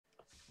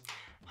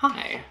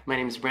Hi, my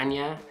name is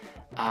Brenya.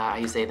 I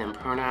use they, them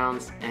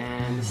pronouns,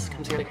 and this is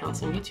Comes Here to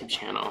Counseling YouTube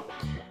channel.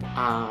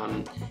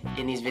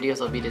 In these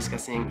videos, I'll be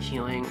discussing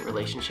healing,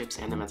 relationships,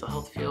 and the mental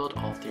health field,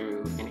 all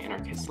through an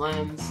anarchist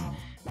lens.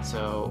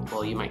 So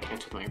while you might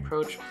connect with my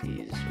approach,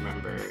 please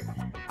remember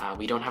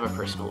we don't have a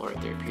personal or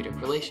therapeutic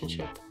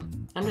relationship.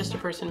 I'm just a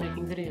person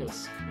making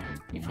videos. I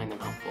hope you find them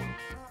helpful.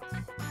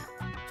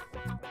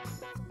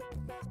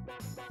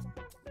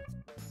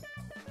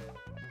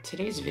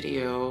 Today's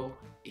video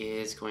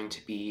is going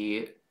to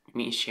be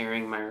me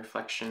sharing my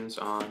reflections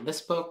on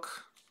this book,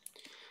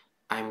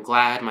 I'm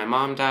Glad My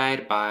Mom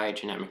Died by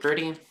Jennette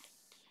McCurdy.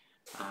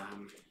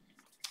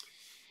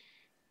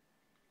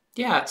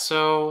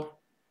 So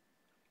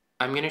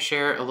I'm going to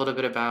share a little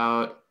bit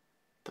about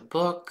the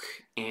book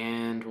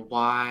and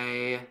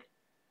why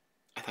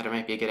I thought it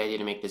might be a good idea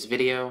to make this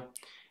video.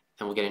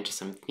 Then we'll get into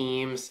some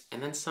themes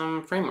and then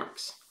some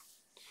frameworks.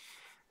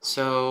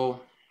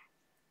 So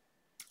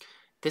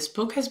this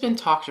book has been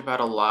talked about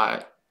a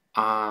lot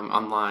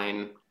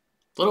online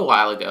a little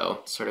while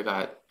ago. Sort of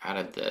got out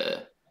of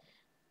the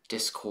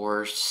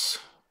discourse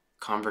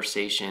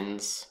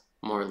conversations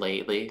more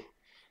lately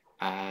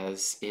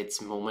as its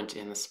moment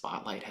in the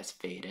spotlight has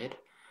faded.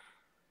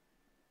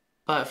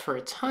 But for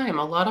a time,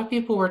 a lot of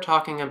people were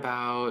talking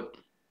about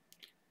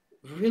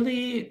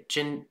really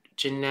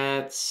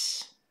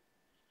Jennette's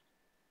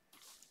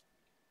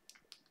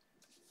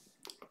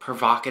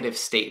provocative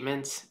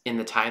statements in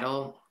the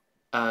title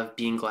of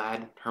being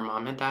glad her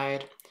mom had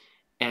died,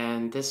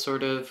 and this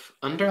sort of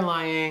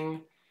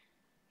underlying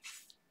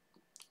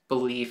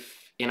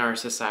belief in our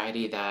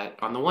society that,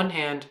 on the one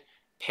hand,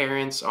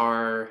 parents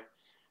are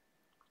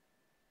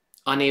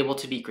unable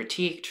to be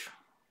critiqued,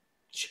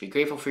 you should be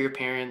grateful for your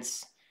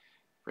parents,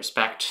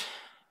 respect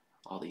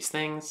all these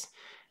things.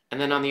 And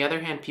then on the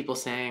other hand, people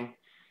saying,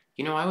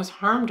 you know, I was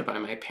harmed by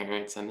my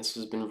parents, and this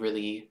has been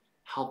really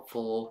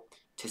helpful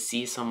to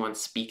see someone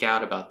speak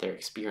out about their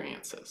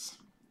experiences.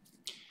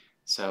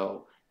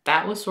 So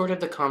that was sort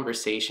of the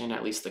conversation,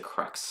 at least the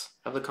crux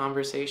of the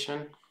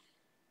conversation,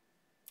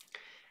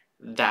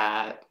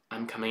 that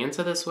I'm coming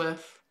into this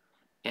with.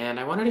 And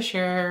I wanted to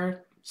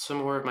share some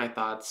more of my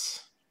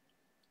thoughts,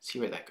 see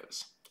where that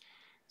goes.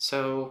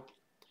 So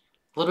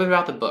a little bit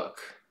about the book.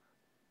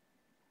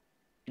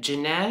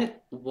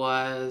 Jennette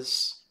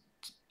was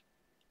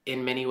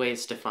in many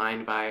ways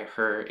defined by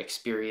her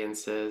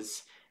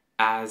experiences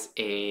as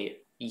a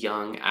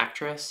young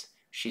actress.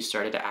 She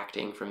started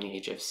acting from the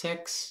age of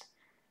 6,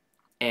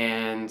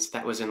 and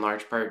that was in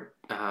large part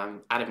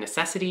out of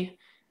necessity,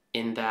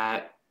 in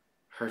that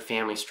her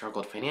family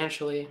struggled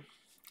financially,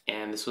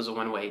 and this was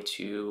one way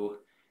to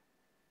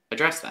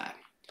address that.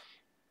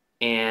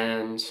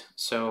 And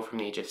so from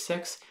the age of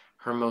 6,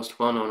 her most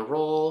well-known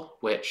role,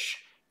 which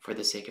for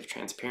the sake of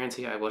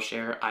transparency I will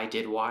share, I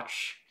did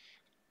watch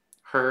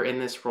her in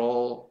this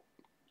role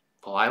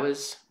while I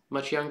was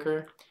much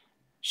younger.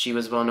 She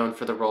was well known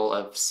for the role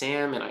of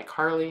Sam in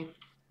iCarly,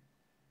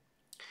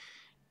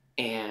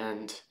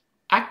 and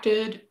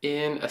acted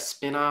in a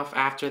spin-off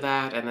after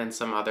that, and then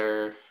some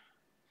other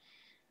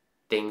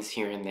things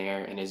here and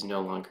there, and is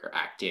no longer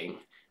acting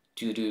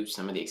due to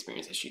some of the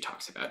experiences she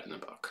talks about in the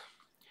book.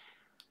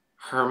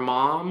 Her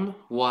mom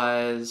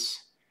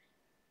was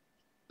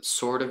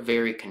sort of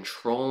very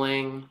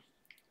controlling,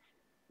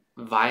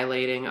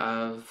 violating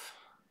of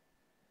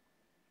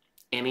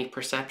any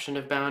perception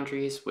of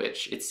boundaries,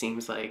 which it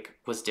seems like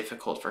was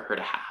difficult for her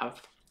to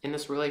have in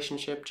this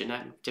relationship.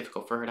 Jennette,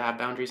 difficult for her to have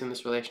boundaries in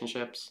this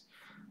relationships.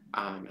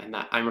 And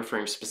that I'm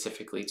referring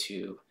specifically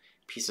to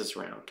pieces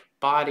around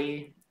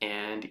body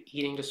and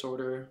eating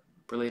disorder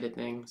related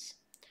things.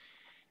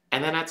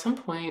 And then at some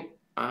point,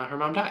 her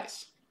mom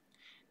dies.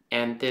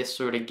 And this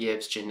sort of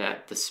gives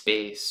Jennette the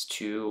space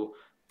to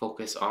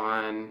focus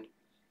on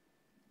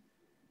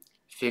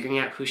figuring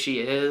out who she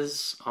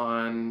is,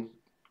 on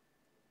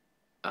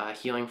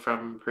healing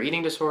from her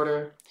eating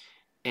disorder,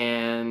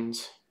 and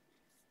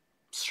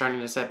starting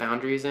to set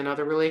boundaries in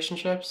other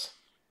relationships.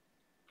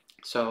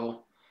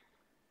 So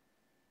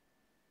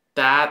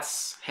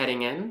that's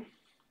heading in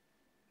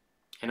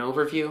an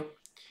overview.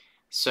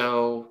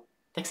 So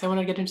next I want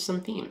to get into some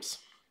themes.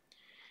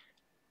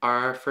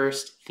 Our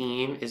first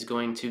theme is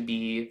going to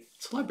be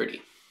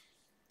celebrity.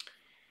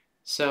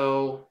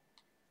 So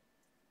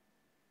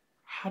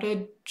how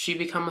did she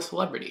become a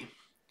celebrity?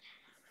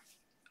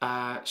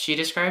 She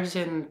describes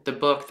in the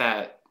book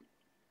that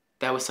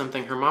was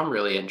something her mom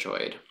really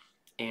enjoyed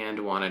and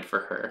wanted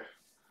for her,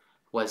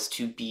 was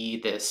to be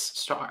this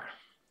star.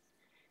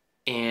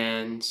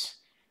 And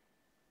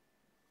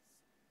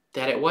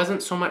that it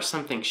wasn't so much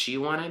something she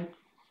wanted,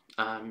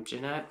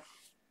 Jennette,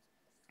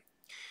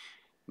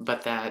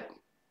 but that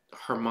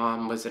her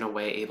mom was in a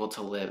way able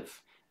to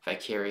live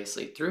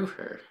vicariously through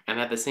her. And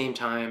at the same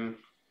time,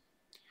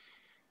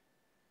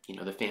 you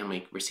know, the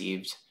family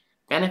received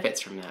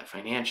benefits from that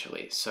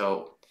financially.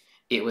 So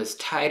it was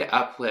tied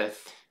up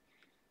with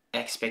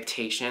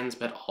expectations,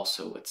 but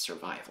also with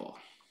survival.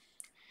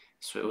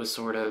 So it was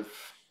sort of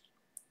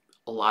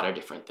a lot of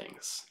different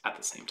things at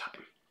the same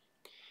time.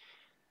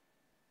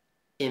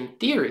 In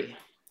theory,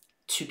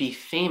 To be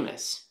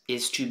famous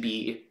is to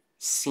be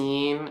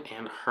seen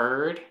and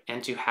heard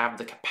and to have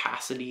the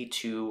capacity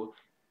to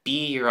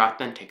be your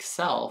authentic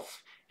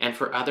self and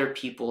for other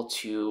people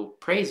to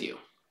praise you.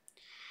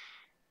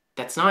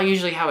 That's not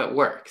usually how it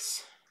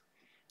works.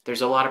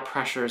 There's a lot of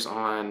pressures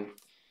on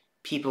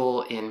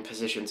people in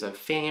positions of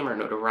fame or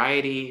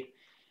notoriety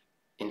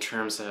in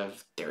terms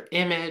of their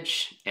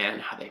image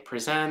and how they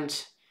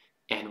present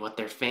and what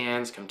their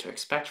fans come to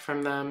expect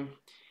from them.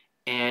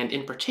 And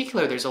in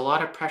particular, there's a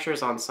lot of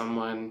pressures on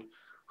someone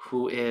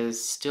who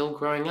is still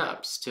growing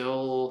up,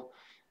 still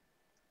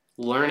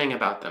learning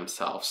about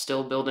themselves,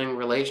 still building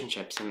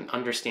relationships and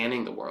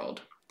understanding the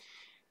world.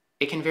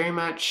 It can very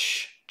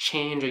much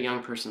change a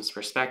young person's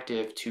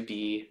perspective to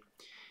be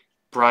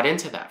brought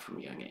into that from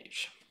a young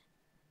age.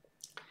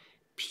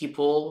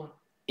 People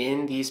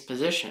in these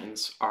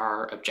positions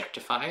are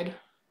objectified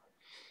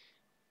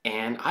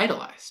and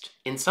idolized,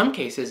 in some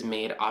cases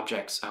made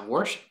objects of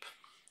worship.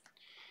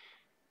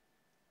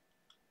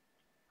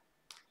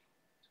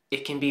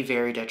 It can be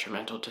very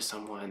detrimental to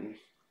someone's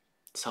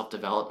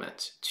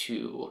self-development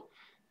to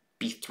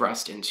be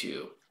thrust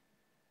into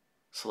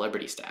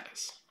celebrity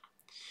status.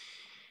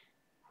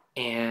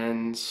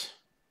 And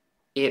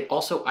it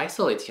also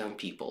isolates young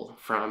people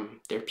from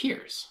their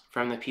peers,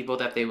 from the people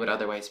that they would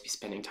otherwise be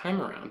spending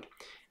time around.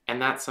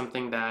 And that's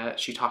something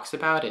that she talks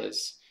about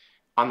is,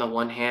 on the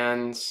one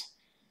hand,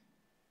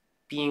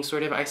 being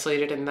sort of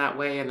isolated in that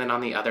way, and then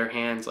on the other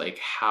hand, like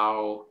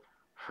how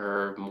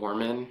her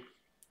Mormon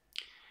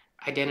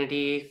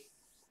identity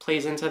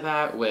plays into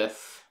that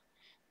with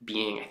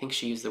being, I think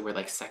she used the word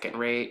like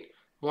second-rate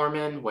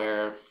Mormon,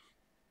 where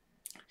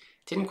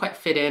didn't quite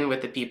fit in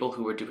with the people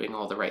who were doing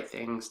all the right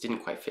things,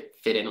 didn't quite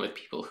fit in with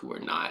people who were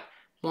not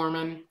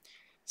Mormon.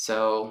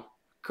 So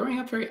growing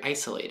up very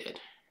isolated,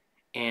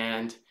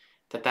 and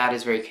that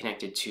is very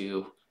connected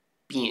to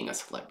being a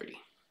celebrity.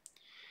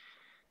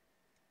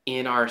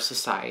 In our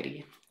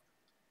society,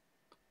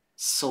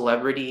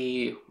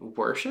 celebrity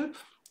worship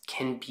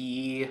can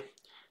be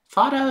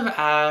thought of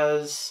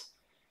as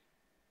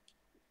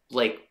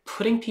like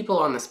putting people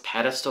on this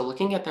pedestal,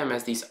 looking at them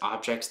as these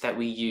objects that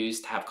we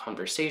use to have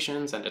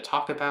conversations and to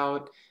talk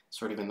about,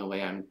 sort of in the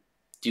way I'm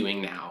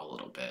doing now a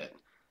little bit.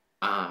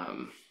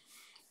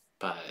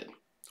 But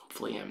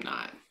hopefully I'm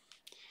not.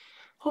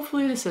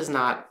 Hopefully this is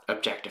not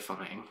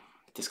objectifying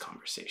this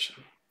conversation,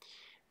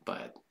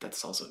 but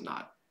that's also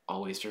not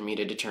always for me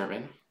to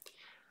determine.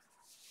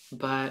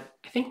 But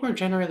I think more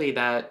generally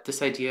that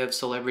this idea of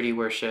celebrity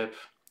worship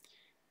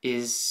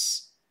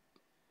is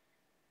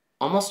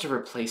almost a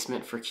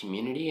replacement for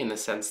community, in the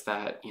sense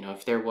that, you know,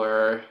 if there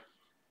were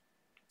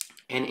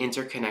an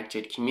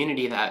interconnected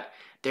community, that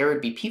there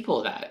would be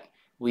people that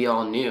we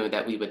all knew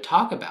that we would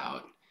talk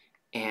about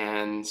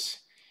and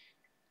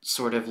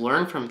sort of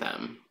learn from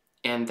them.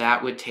 And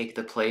that would take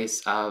the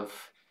place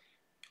of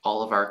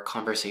all of our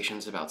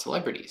conversations about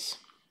celebrities.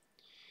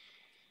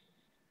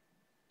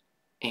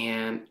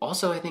 And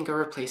also, I think, a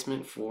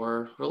replacement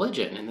for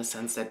religion, in the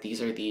sense that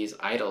these are these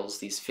idols,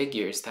 these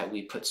figures that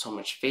we put so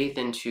much faith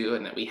into,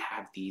 and that we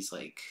have these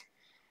like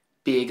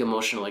big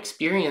emotional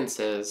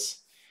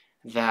experiences,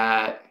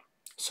 that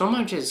so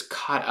much is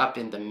caught up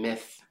in the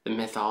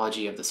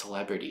mythology of the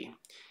celebrity,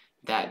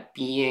 that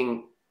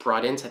being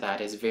brought into that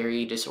is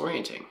very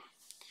disorienting.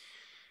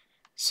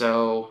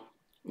 So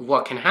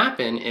what can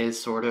happen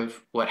is sort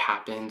of what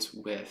happens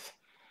with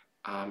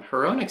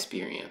her own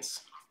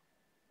experience.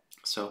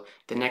 So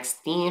the next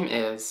theme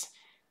is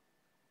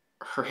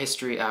her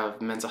history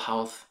of mental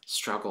health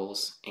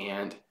struggles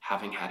and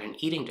having had an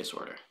eating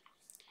disorder.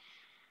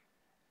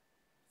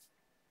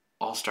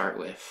 I'll start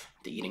with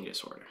the eating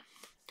disorder.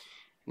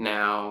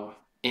 Now,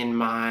 in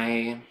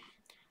my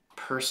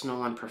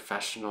personal and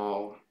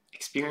professional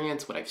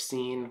experience, what I've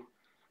seen,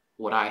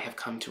 what I have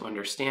come to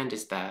understand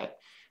is that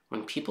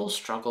when people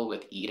struggle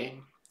with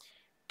eating,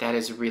 that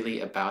is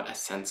really about a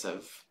sense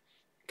of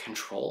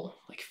control,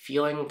 like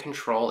feeling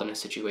control in a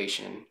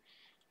situation,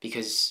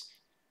 because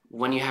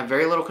when you have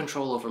very little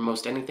control over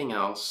most anything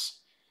else,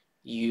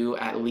 you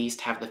at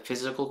least have the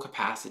physical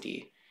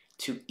capacity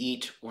to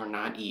eat or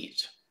not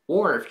eat.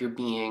 Or if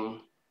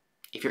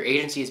your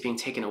agency is being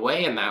taken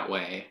away in that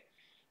way,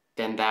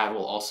 then that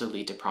will also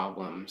lead to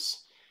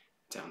problems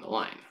down the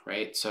line,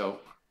 right? So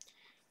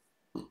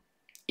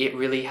it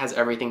really has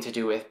everything to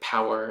do with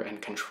power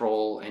and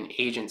control and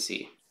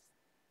agency.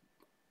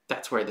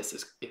 That's where this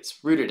is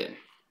rooted in.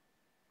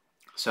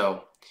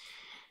 So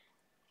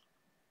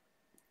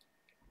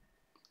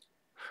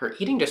her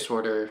eating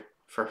disorder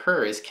for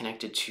her is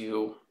connected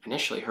to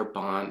initially her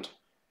bond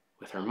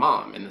with her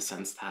mom, in the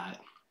sense that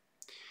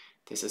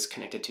this is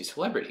connected to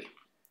celebrity.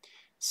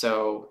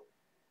 So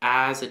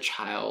as a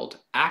child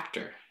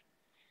actor,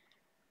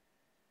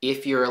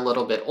 if you're a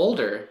little bit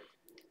older,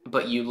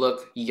 but you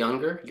look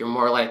younger, you're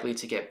more likely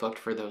to get booked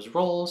for those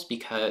roles,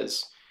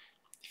 because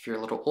if you're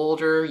a little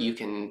older, you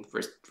can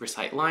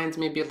recite lines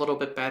maybe a little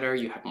bit better,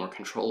 you have more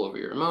control over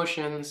your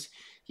emotions,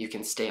 you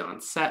can stay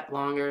on set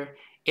longer,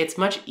 it's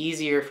much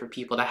easier for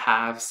people to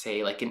have,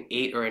 say, like an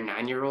 8 or a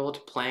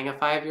 9-year-old playing a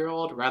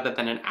 5-year-old rather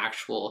than an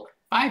actual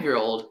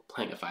 5-year-old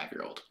playing a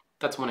 5-year-old.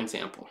 That's one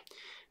example.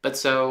 But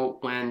so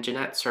when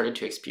Jennette started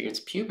to experience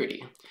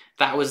puberty,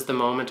 that was the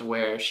moment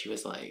where she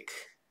was like,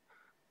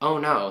 oh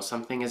no,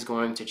 something is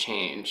going to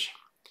change.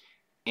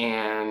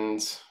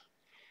 And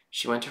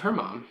she went to her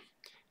mom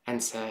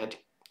and said,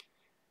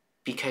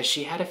 because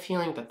she had a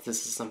feeling that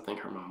this is something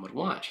her mom would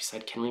want, she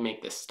said, can we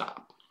make this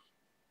stop?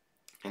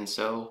 And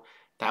so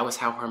that was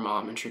how her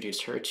mom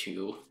introduced her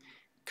to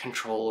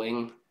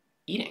controlling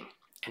eating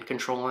and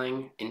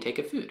controlling intake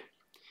of food.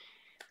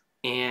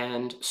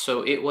 And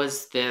so it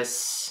was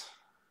this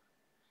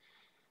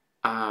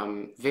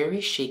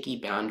very shaky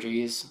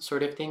boundaries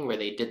sort of thing where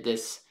they did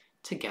this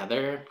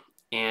together,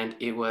 and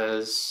it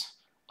was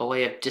a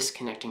way of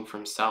disconnecting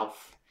from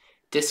self,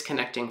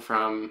 disconnecting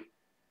from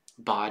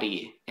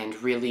body,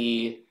 and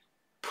really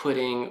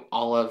putting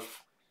all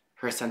of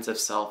her sense of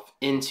self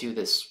into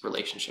this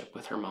relationship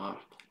with her mom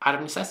out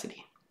of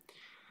necessity.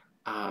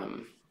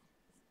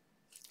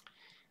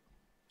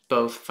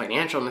 Both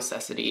financial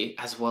necessity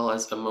as well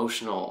as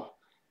emotional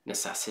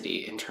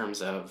necessity in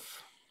terms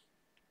of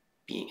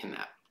being in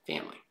that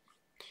family.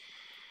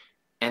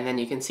 And then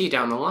you can see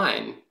down the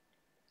line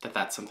that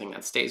that's something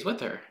that stays with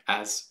her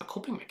as a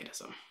coping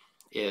mechanism,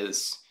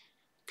 is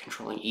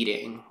controlling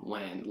eating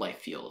when life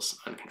feels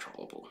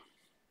uncontrollable.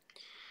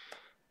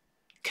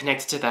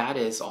 Connected to that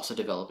is also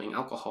developing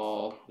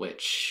alcohol,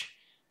 which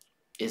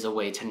is a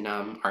way to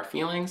numb our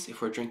feelings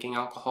if we're drinking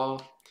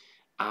alcohol.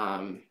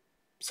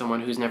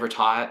 Someone who's never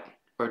taught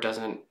or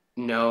doesn't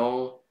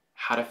know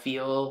how to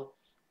feel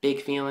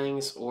big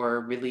feelings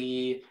or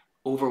really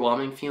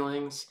overwhelming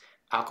feelings,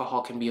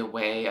 alcohol can be a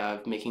way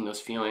of making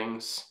those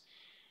feelings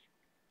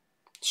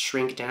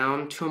shrink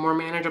down to a more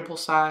manageable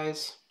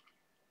size.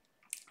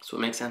 So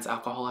it makes sense,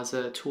 alcohol as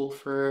a tool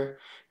for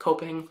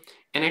coping.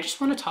 And I just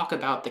want to talk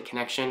about the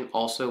connection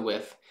also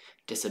with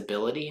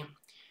disability,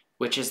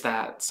 which is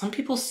that some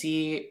people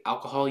see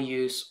alcohol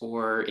use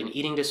or an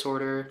eating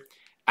disorder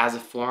as a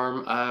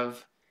form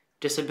of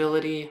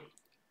disability.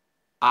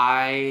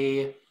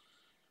 I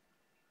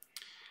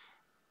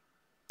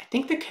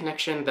think the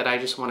connection that I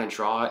just want to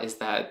draw is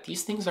that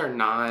these things are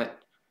not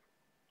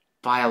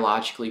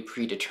biologically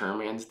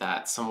predetermined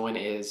that someone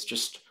is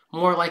just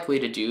more likely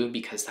to do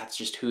because that's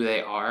just who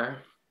they are.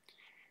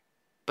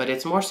 But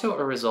it's more so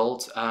a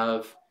result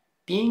of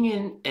being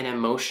in an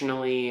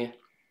emotionally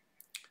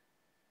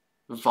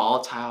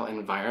volatile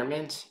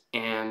environment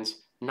and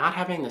not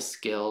having the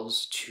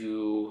skills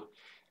to,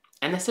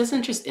 and this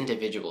isn't just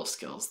individual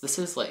skills, this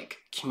is like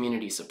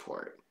community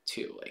support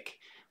too, like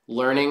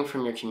learning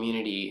from your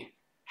community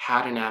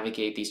how to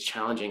navigate these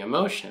challenging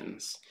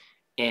emotions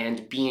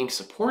and being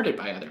supported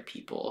by other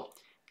people,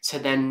 to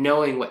then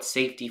knowing what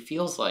safety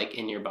feels like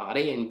in your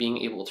body and being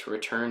able to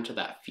return to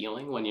that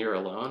feeling when you're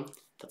alone.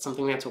 That's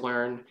something we have to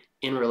learn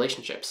in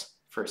relationships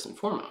first and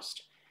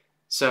foremost.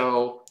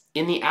 So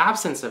in the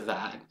absence of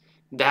that,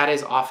 that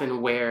is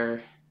often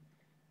where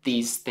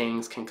these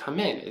things can come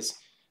in, is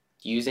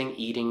using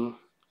eating,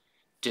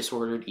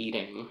 disordered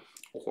eating,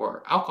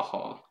 or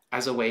alcohol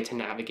as a way to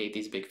navigate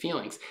these big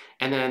feelings.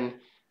 And then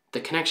the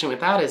connection with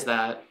that is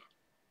that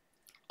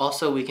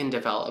also we can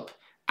develop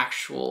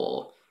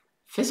actual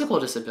physical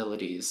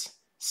disabilities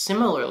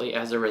similarly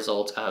as a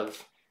result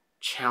of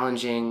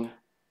challenging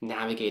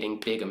navigating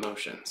big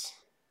emotions.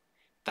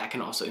 That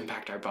can also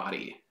impact our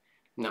body,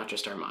 not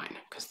just our mind,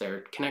 because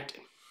they're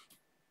connected,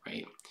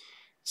 right?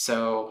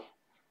 So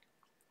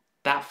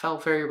that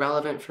felt very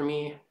relevant for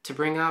me to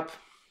bring up.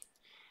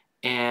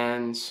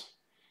 And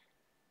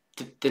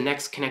the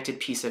next connected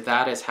piece of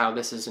that is how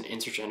this is an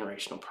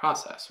intergenerational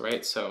process,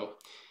 right? So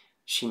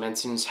she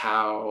mentions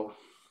how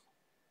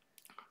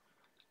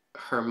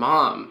her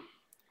mom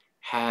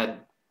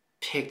had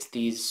picked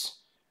these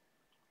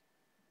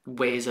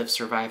ways of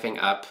surviving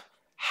up,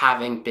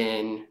 having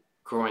been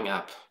growing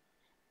up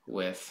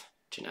with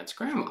Jennette's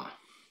grandma.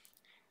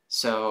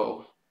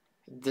 So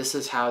this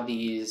is how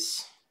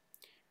these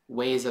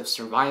ways of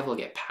survival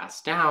get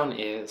passed down,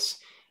 is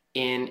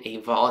in a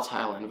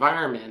volatile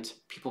environment,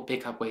 people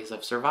pick up ways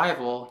of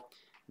survival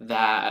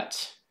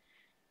that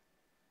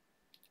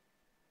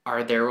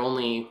are their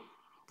only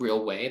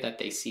real way that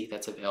they see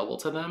that's available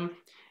to them.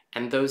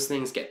 And those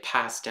things get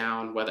passed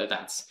down, whether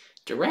that's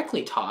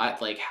directly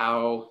taught, like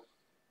how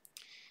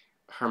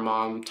her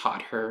mom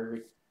taught her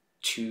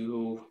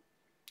to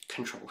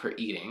control her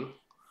eating,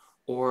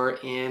 or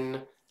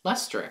in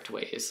less direct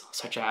ways,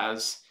 such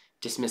as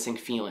dismissing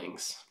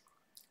feelings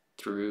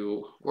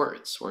through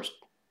words or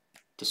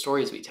the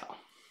stories we tell.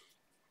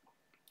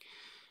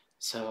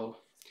 So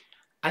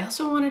I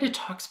also wanted to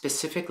talk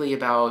specifically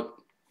about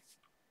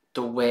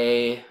the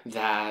way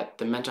that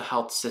the mental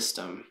health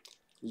system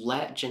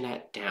let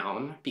Jennette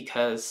down,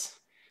 because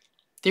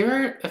there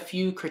are a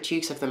few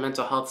critiques of the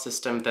mental health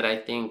system that I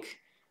think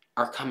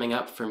are coming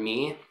up for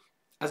me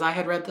as I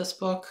had read this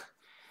book.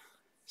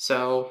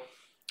 So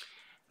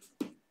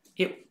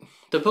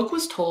the book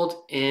was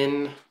told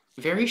in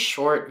very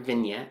short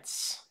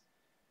vignettes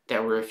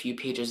that were a few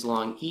pages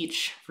long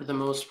each for the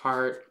most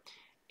part.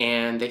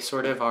 And they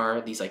sort of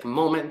are these like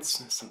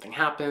moments, something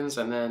happens,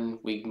 and then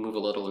we move a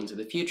little into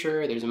the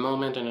future. There's a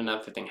moment and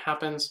another thing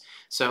happens.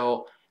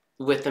 So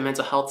with the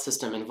mental health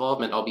system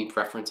involvement, I'll be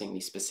referencing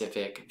these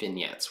specific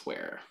vignettes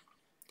where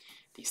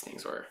these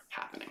things were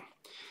happening.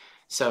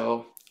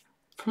 So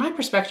from my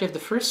perspective, the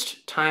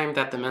first time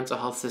that the mental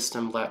health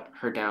system let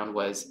her down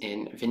was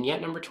in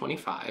vignette number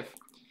 25.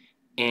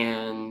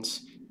 And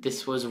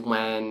this was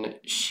when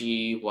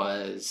she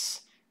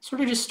was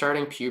sort of just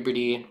starting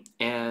puberty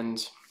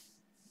and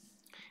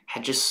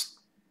had just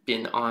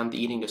been on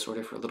the eating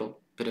disorder for a little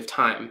bit of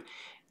time.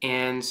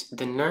 And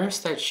the nurse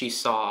that she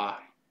saw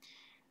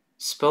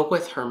spoke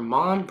with her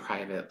mom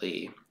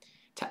privately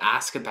to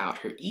ask about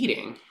her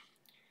eating.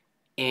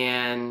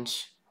 And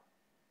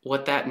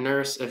what that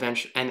nurse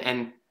eventually,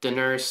 and the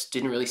nurse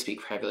didn't really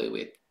speak privately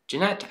with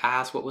Jennette to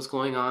ask what was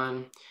going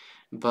on,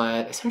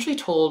 but essentially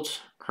told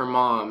her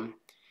mom,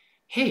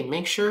 hey,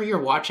 make sure you're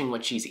watching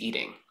what she's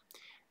eating.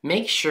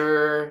 Make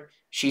sure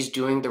she's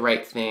doing the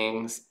right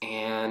things,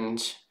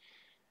 and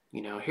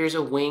here's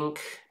a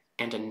wink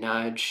and a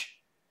nudge.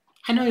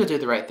 I know you'll do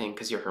the right thing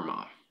because you're her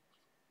mom.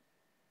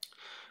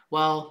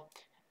 Well,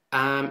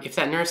 if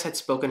that nurse had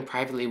spoken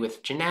privately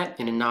with Jennette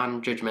in a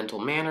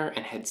non-judgmental manner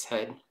and had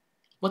said,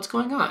 what's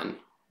going on?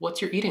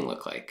 What's your eating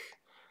look like?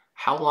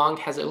 How long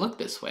has it looked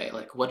this way?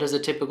 Like, what does a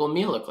typical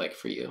meal look like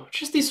for you?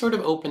 Just these sort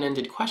of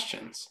open-ended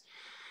questions.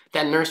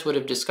 That nurse would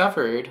have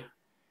discovered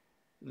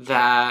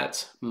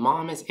that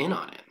mom is in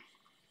on it.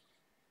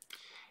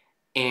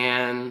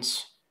 And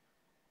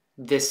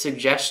this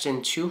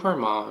suggestion to her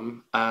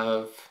mom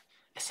of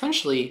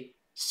essentially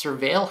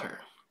surveil her,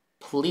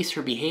 police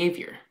her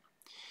behavior,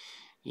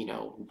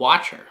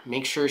 watch her,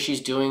 make sure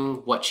she's doing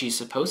what she's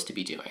supposed to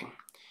be doing.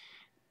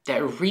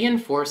 That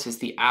reinforces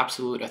the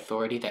absolute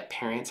authority that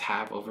parents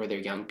have over their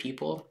young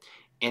people,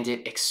 and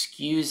it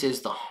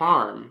excuses the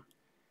harm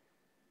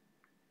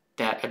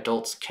that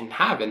adults can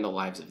have in the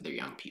lives of their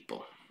young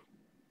people.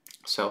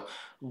 So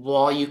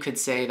while you could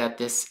say that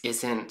this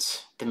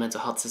isn't the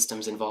mental health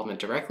system's involvement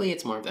directly,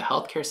 it's more of the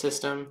healthcare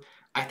system,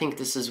 I think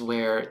this is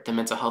where the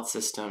mental health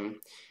system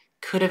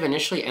could have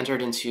initially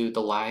entered into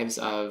the lives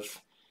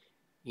of,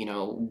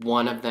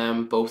 one of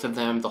them, both of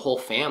them, the whole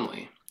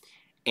family,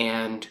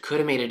 and could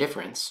have made a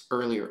difference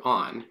earlier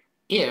on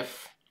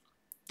if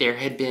there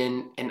had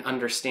been an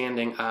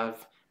understanding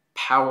of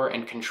power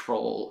and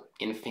control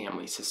in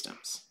family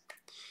systems.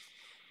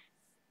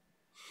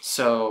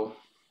 So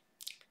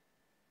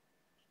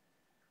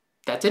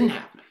that didn't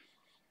happen.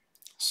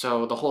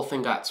 So the whole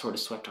thing got sort of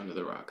swept under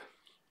the rug.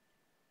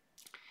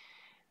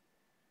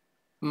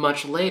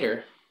 Much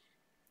later,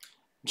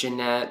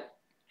 Jennette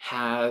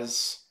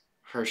has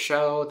her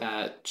show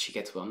that she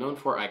gets well known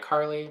for,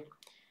 iCarly.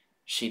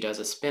 She does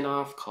a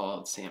spin-off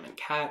called Sam and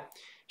Cat.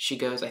 She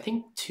goes, I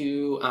think,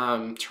 to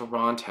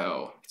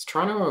Toronto. It's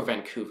Toronto or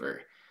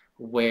Vancouver,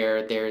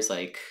 where there's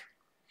like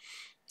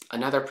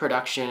another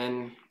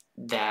production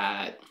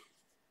that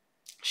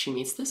she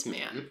meets this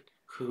man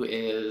who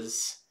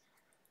is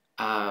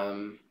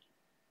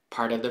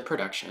part of the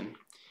production,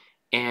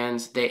 and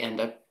they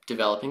end up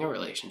developing a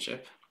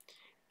relationship.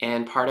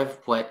 And part of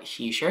what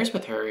he shares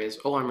with her is,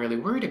 I'm really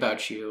worried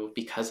about you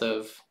because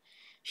of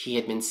he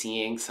had been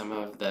seeing some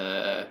of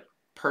the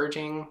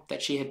purging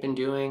that she had been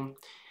doing,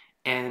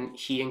 and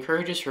he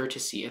encourages her to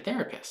see a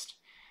therapist.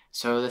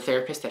 So the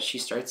therapist that she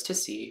starts to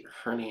see,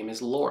 her name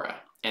is Laura,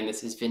 and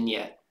this is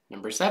vignette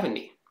number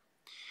 70.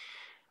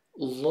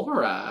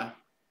 Laura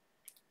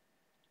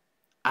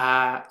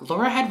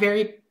had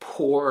very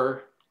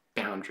poor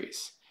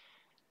boundaries.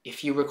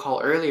 If you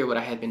recall earlier what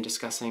I had been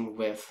discussing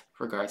with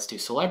regards to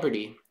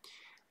celebrity,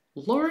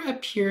 Laura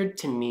appeared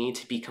to me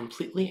to be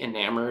completely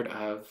enamored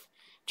of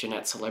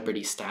Jennette's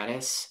celebrity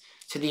status,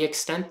 to the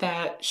extent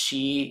that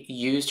she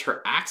used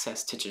her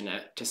access to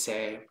Jennette to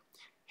say,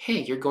 hey,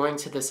 you're going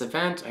to this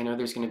event. I know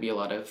there's going to be a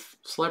lot of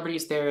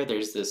celebrities there.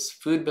 There's this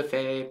food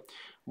buffet.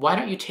 Why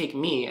don't you take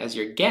me as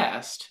your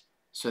guest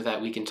so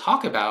that we can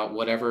talk about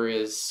whatever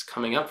is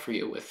coming up for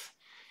you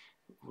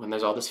when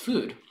there's all this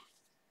food?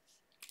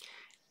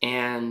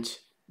 And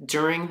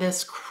during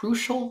this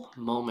crucial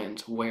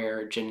moment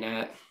where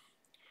Jennette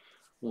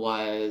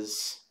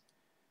was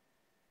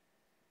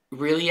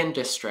really in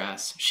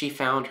distress, she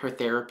found her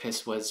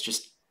therapist was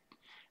just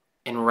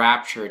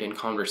enraptured in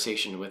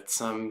conversation with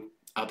some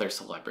other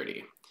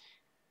celebrity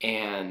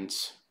and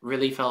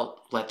really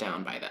felt let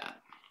down by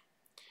that.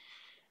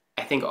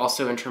 I think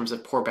also in terms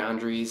of poor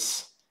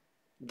boundaries,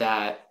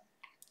 that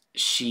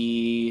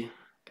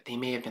they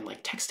may have been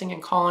like texting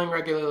and calling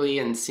regularly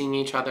and seeing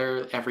each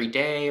other every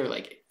day or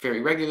like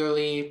very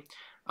regularly,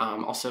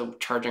 also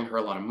charging her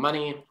a lot of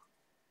money.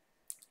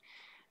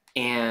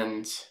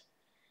 And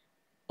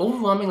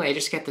overwhelmingly, I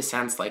just get the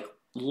sense like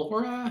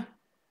Laura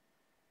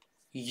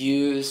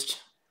used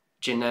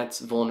Jennette's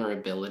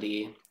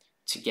vulnerability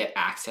to get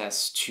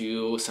access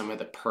to some of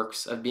the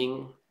perks of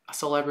being a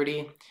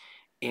celebrity.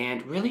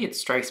 And really, it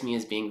strikes me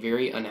as being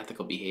very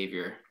unethical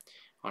behavior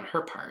on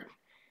her part.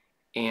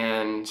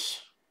 And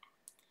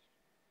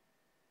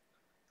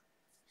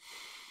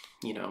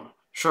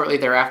shortly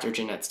thereafter,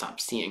 Jennette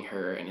stops seeing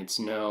her, and it's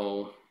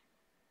no,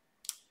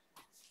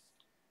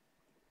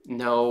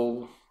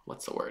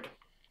 what's the word?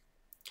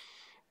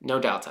 No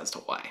doubts as to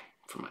why,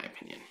 from my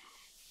opinion.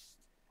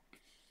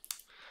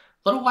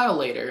 A little while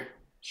later,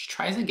 she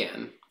tries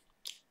again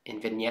in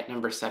vignette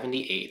number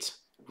 78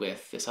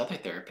 with this other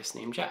therapist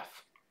named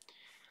Jeff.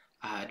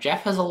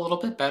 Jeff is a little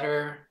bit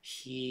better.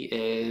 He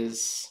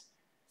is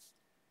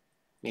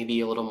maybe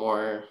a little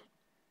more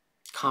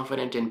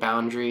confident in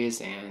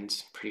boundaries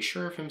and pretty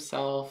sure of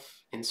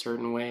himself in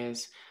certain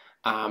ways.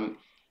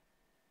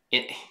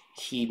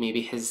 He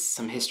maybe has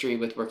some history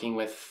with working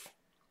with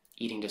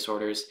eating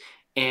disorders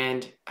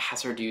and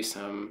has her do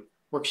some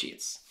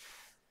worksheets.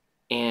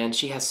 And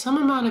she has some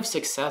amount of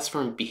success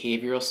from a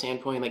behavioral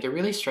standpoint. Like, it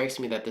really strikes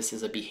me that this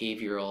is a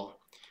behavioral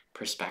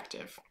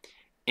perspective.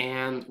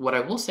 And what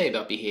I will say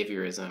about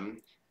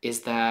behaviorism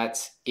is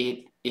that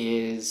it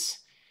is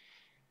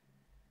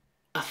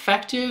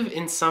effective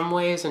in some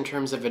ways in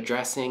terms of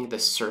addressing the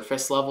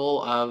surface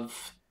level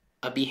of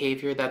a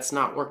behavior that's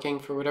not working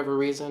for whatever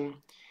reason.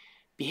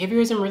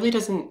 Behaviorism really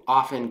doesn't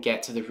often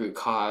get to the root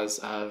cause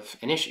of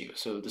an issue.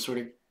 So the sort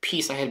of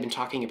piece I had been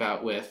talking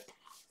about with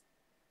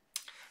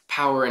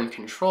power and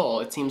control,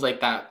 it seems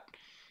like that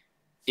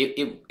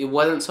it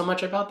wasn't so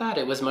much about that.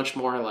 It was much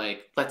more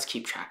like, let's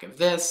keep track of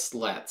this,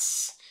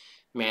 let's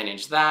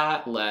manage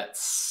that,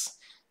 let's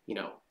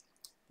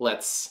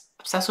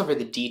obsess over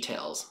the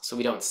details so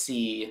we don't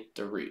see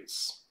the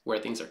roots, where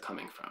things are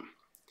coming from.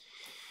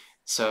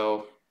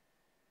 So,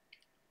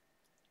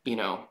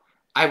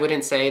 I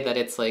wouldn't say that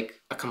it's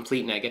like a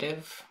complete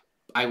negative.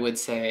 I would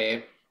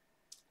say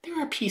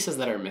there are pieces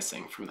that are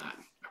missing from that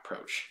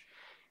approach.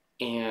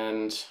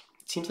 And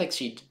it seems like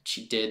she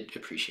did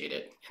appreciate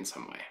it in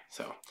some way.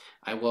 So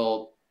I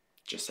will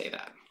just say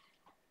that.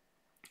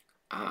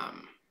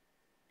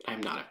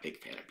 I'm not a big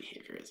fan of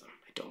behaviorism.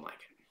 I don't like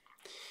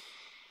it.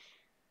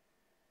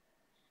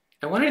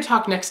 I wanted to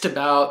talk next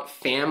about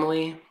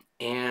family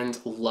and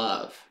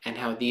love and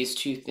how these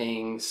two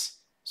things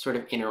sort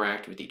of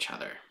interact with each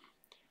other.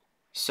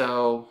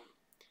 So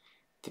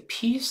the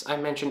piece I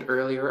mentioned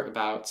earlier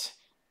about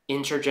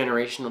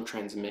intergenerational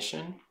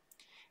transmission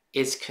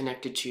is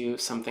connected to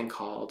something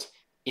called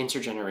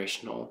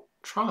intergenerational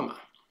trauma.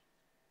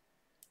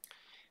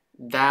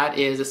 That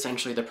is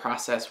essentially the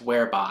process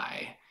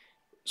whereby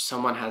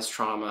someone has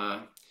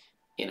trauma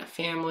in a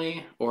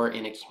family or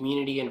in a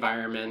community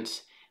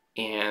environment,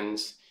 and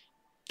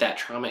that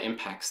trauma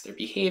impacts their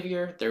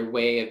behavior, their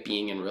way of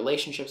being in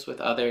relationships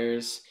with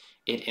others.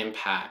 It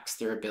impacts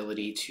their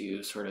ability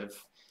to sort of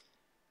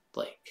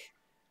like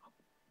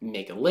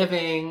make a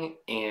living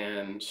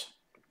and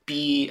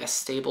be a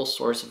stable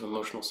source of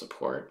emotional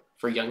support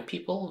for young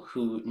people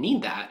who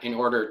need that in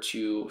order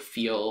to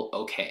feel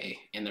okay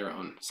in their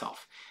own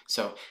self.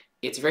 So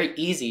it's very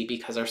easy,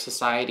 because our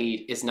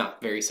society is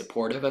not very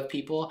supportive of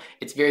people,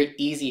 it's very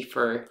easy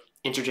for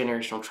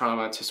intergenerational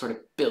trauma to sort of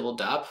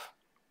build up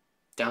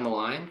down the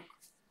line.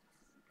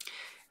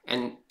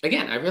 And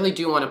again, I really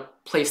do want to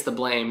place the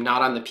blame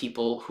not on the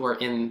people who are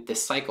in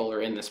this cycle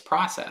or in this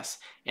process,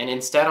 and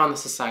instead on the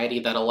society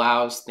that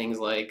allows things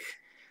like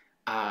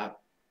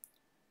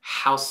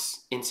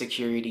house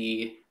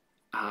insecurity,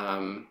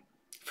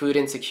 food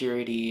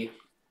insecurity,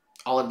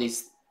 all of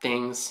these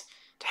things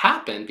to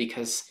happen,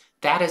 because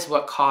that is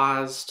what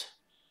caused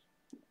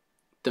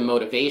the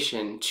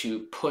motivation to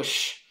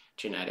push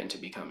Jennette into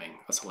becoming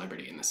a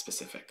celebrity in this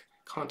specific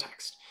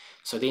context.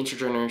 So the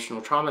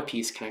intergenerational trauma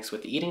piece connects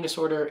with the eating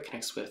disorder, it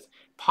connects with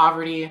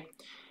poverty.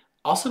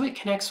 Also, it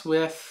connects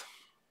with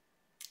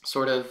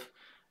sort of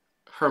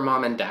her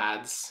mom and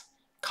dad's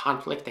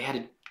conflict. They had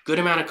a good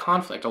amount of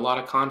conflict, a lot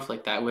of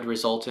conflict that would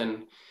result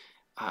in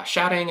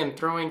shouting and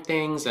throwing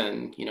things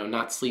and,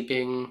 not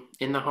sleeping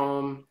in the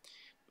home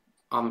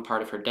on the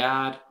part of her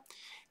dad.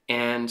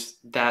 And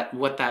that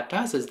what that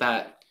does is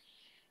that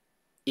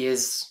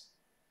is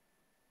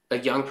a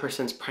young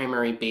person's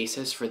primary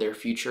basis for their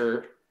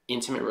future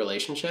intimate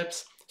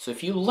relationships. So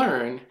if you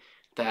learn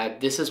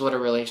that this is what a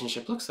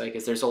relationship looks like,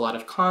 is there's a lot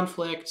of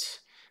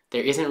conflict,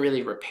 there isn't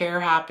really repair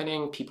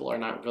happening, people are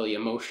not really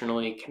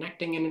emotionally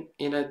connecting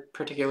in a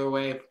particular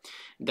way,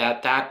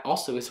 that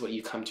also is what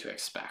you come to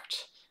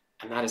expect.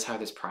 And that is how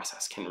this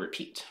process can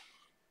repeat.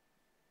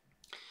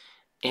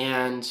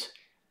 And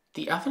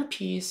the other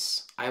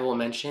piece I will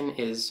mention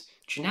is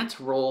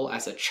Jennette's role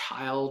as a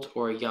child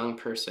or a young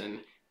person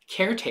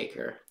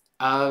caretaker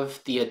of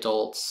the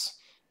adults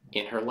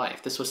in her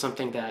life. This was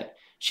something that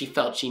she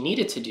felt she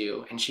needed to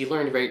do, and she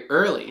learned very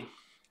early,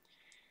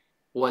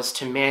 was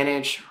to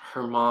manage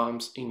her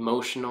mom's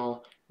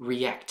emotional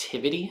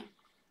reactivity,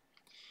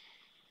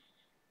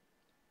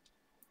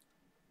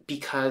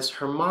 because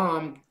her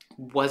mom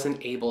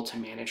wasn't able to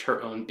manage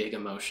her own big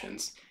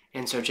emotions.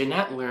 And so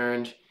Jennette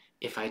learned,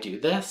 if I do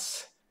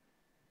this,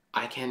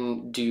 I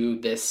can do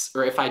this,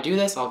 or if I do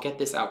this, I'll get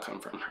this outcome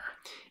from her.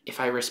 If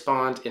I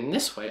respond in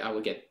this way, I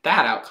will get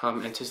that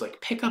outcome. And to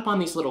like pick up on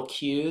these little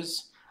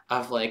cues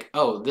of like,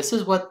 oh, this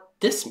is what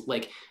this,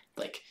 like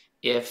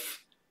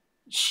if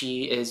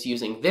she is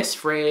using this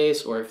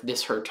phrase, or if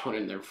this her tone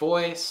in their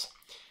voice.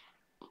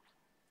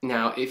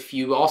 Now, if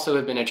you also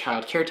have been a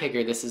child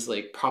caretaker, this is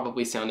like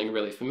probably sounding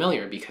really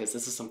familiar, because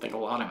this is something a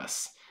lot of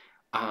us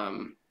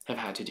have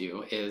had to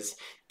do, is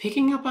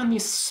picking up on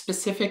these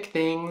specific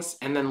things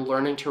and then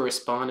learning to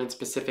respond in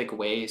specific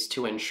ways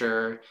to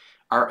ensure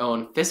our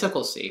own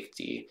physical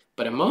safety,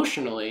 but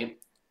emotionally,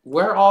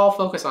 we're all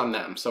focused on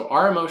them. So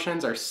our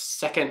emotions are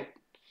second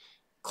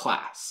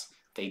class.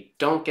 They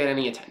don't get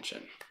any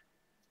attention.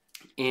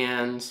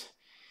 And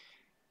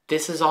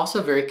this is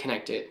also very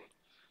connected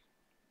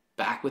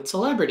back with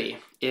celebrity,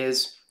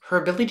 is her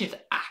ability to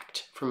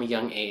act from a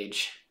young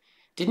age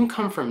didn't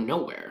come from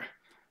nowhere,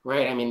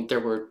 right? I mean,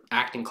 there were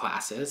acting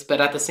classes, but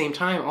at the same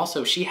time,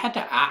 also, she had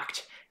to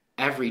act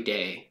every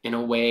day in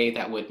a way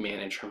that would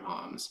manage her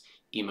mom's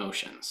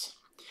emotions.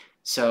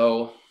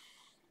 So,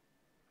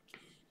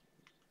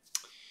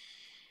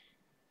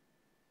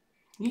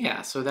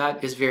 yeah, so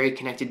that is very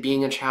connected.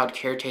 Being a child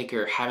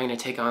caretaker, having to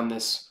take on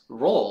this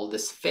role,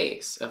 this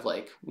face of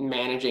like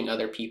managing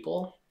other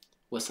people,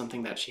 was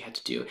something that she had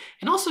to do.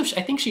 And also,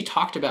 I think she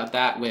talked about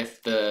that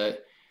with the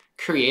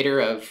creator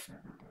of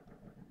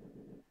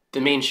the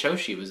main show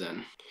she was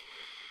in.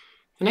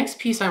 The next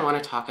piece I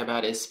want to talk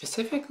about is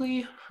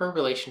specifically her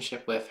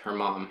relationship with her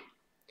mom.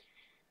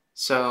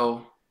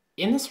 So,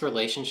 in this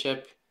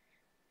relationship,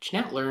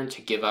 Jennette learned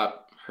to give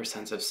up her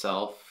sense of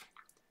self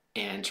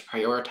and to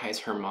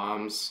prioritize her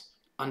mom's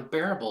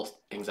unbearable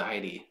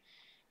anxiety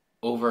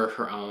over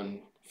her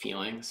own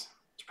feelings,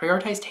 to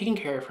prioritize taking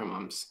care of her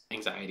mom's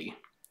anxiety.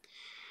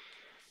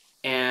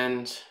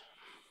 And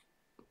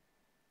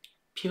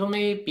people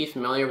may be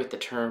familiar with the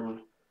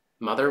term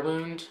mother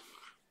wound.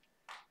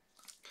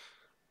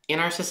 In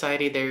our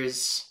society,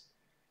 there's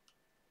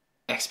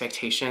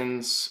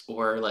expectations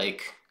or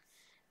like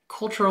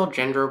cultural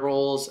gender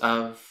roles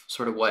of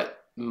sort of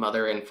what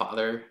mother and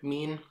father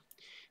mean,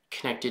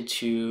 connected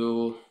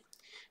to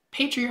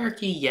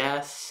patriarchy,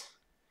 yes.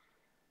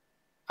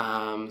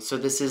 So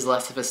this is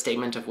less of a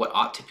statement of what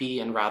ought to be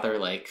and rather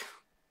like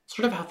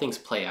sort of how things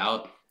play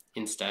out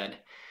instead,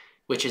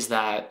 which is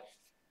that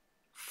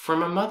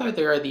from a mother,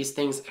 there are these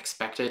things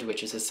expected,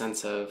 which is a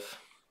sense of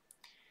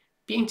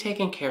being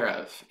taken care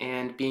of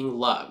and being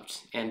loved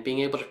and being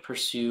able to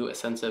pursue a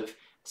sense of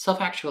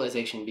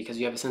self-actualization because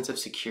you have a sense of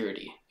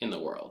security in the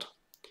world.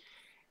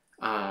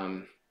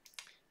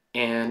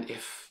 And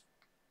if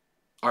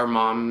our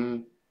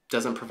mom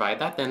doesn't provide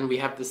that, then we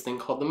have this thing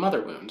called the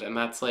mother wound. And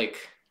that's like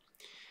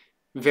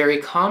very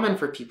common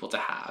for people to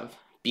have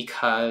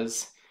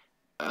because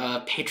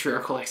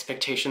patriarchal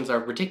expectations are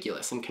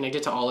ridiculous and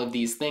connected to all of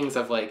these things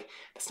of like,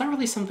 that's not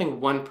really something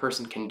one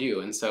person can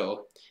do. And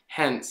so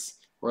hence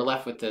we're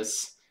left with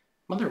this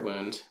mother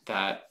wound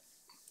that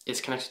is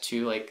connected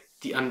to like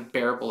the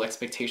unbearable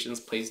expectations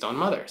placed on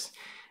mothers.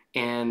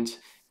 And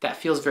that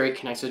feels very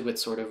connected with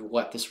sort of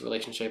what this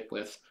relationship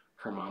with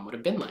her mom would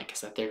have been like,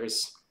 is that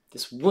there's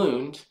this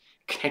wound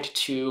connected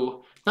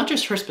to not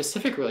just her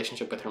specific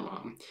relationship with her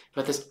mom,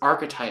 but this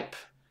archetype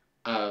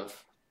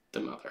of the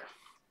mother.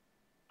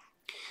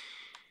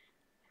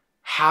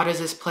 How does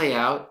this play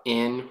out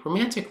in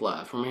romantic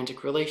love,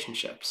 romantic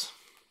relationships?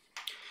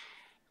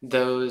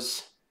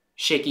 Those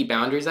shaky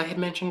boundaries I had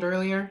mentioned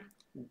earlier,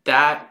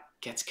 that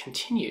gets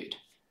continued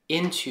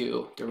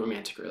into the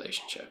romantic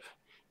relationship.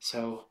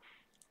 So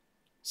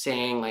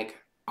saying like,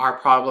 our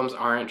problems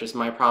aren't just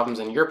my problems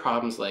and your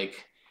problems,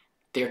 like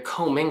they're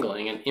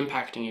commingling and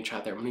impacting each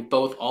other when we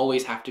both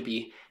always have to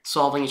be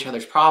solving each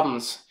other's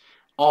problems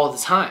all the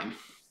time.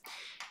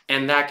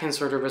 And that can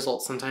sort of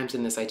result sometimes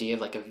in this idea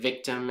of like a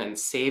victim and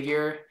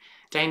savior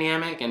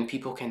dynamic, and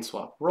people can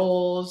swap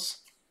roles.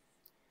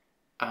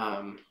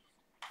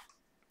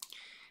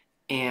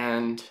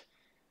 And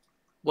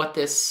what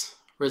this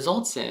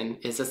results in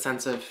is a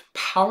sense of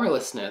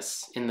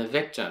powerlessness in the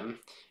victim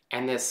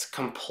and this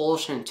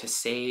compulsion to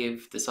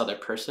save this other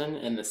person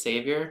and the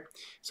savior.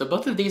 So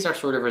both of these are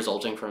sort of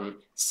resulting from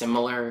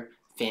similar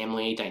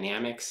family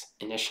dynamics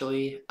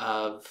initially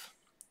of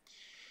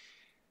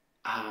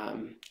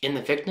in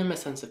the victim, a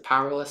sense of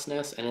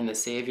powerlessness, and in the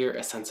savior,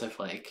 a sense of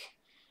like,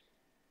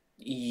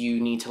 you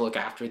need to look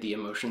after the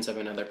emotions of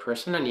another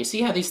person. And you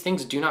see how these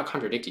things do not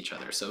contradict each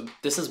other. So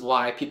this is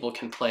why people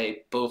can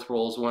play both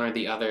roles, one or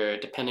the other,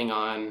 depending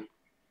on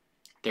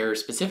their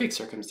specific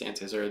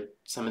circumstances or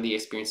some of the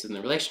experiences in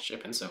the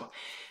relationship. And so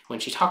when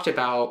she talked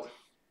about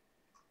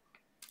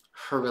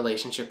her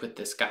relationship with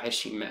this guy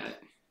she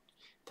met,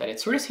 that it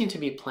sort of seemed to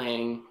be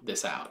playing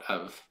this out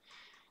of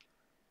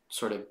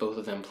sort of both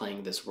of them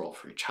playing this role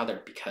for each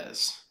other,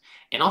 because,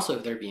 and also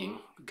there being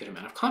a good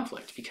amount of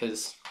conflict,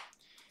 because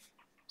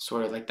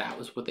sort of like that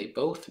was what they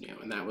both knew,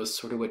 and that was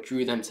sort of what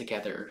drew them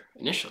together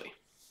initially.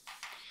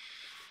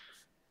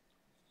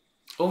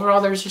 Overall,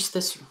 there's just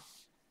this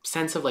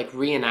sense of like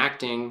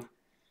reenacting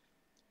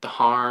the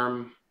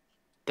harm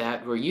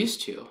that we're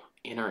used to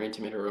in our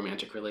intimate or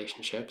romantic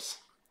relationships.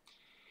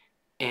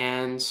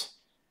 And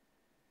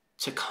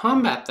to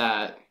combat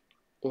that,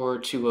 or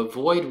to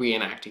avoid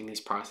reenacting these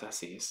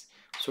processes,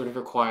 sort of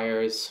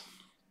requires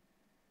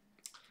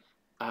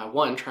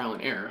one, trial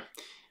and error,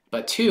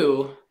 but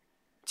two,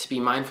 to be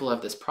mindful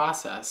of this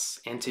process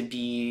and to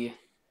be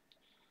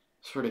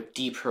sort of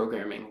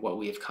deprogramming what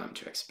we have come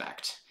to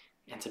expect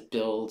and to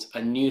build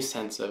a new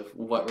sense of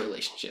what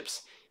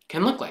relationships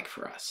can look like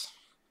for us.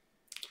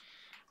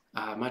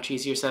 Much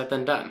easier said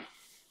than done.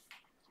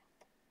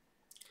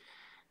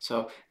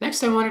 So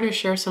next I wanted to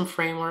share some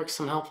frameworks,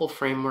 some helpful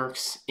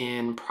frameworks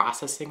in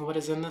processing what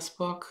is in this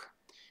book.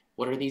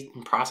 What are these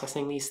in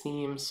processing these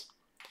themes?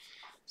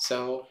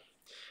 So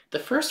the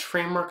first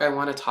framework I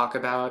want to talk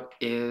about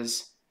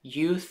is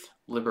youth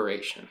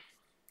liberation.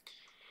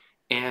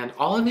 And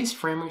all of these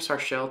frameworks are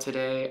shared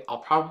today. I'll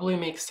probably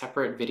make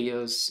separate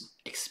videos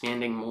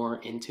expanding more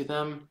into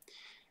them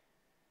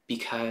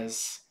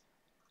because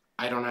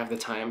I don't have the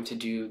time to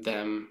do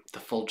them the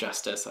full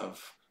justice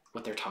of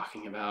what they're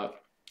talking about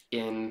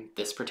in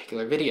this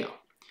particular video.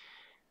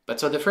 But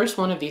so the first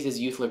one of these is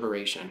youth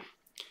liberation.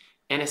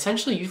 And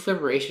essentially youth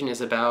liberation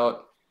is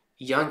about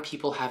young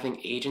people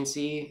having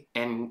agency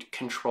and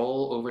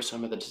control over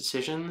some of the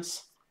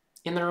decisions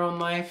in their own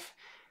life,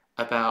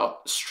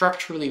 about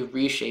structurally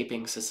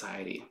reshaping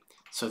society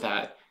so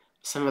that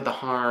some of the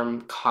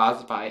harm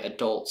caused by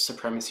adult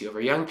supremacy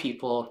over young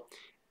people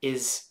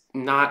is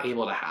not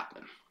able to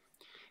happen.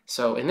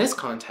 So in this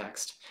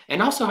context,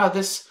 and also how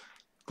this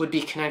would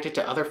be connected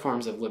to other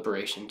forms of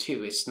liberation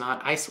too, it's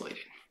not isolated.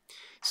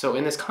 So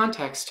in this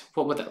context,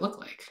 what would that look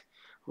like?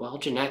 Well,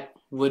 Jennette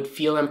would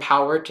feel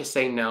empowered to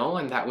say no,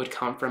 and that would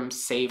come from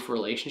safe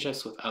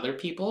relationships with other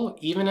people,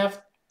 even if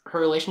her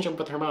relationship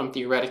with her mom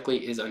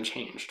theoretically is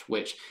unchanged,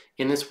 which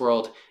in this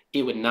world,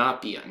 it would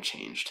not be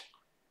unchanged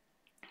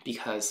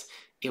because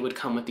it would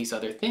come with these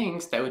other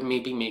things that would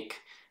maybe make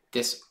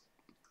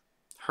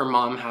her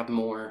mom have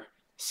more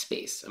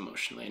space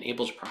emotionally and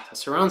able to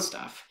process her own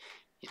stuff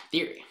in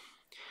theory.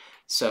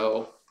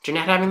 So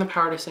Jennette having the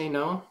power to say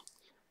no,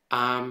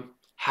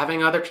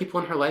 having other people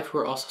in her life who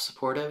are also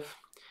supportive,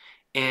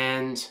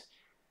 and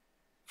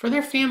for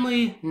their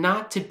family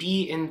not to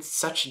be in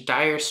such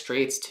dire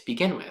straits to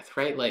begin with,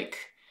 right?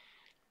 Like,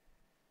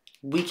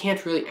 we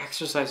can't really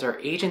exercise our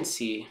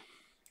agency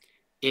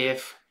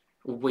if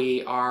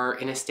we are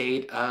in a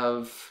state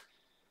of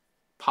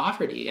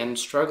poverty and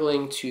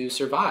struggling to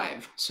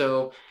survive.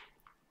 So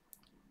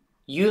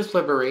youth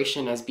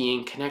liberation as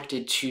being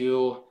connected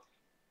to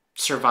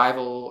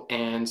survival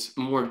and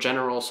more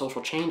general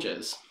social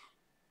changes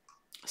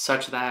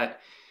such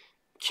that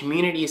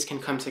communities can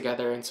come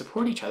together and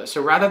support each other.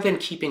 So rather than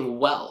keeping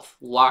wealth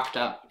locked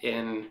up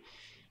in,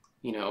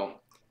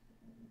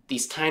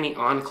 these tiny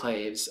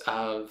enclaves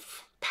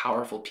of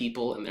powerful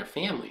people and their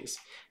families,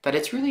 that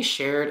it's really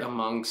shared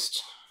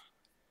amongst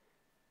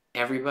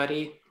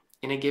everybody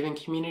in a given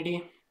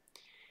community.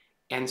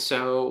 And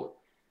so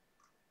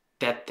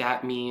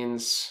that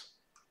means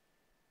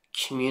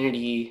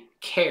community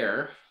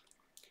care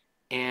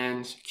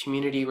and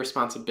community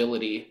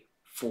responsibility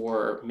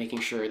for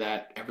making sure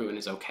that everyone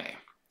is okay.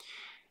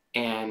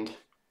 And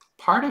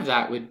part of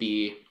that would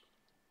be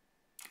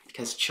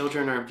because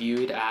children are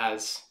viewed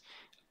as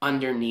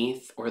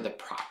underneath or the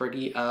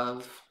property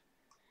of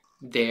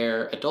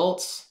their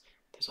adults.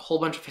 There's a whole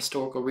bunch of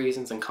historical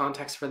reasons and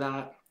context for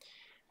that,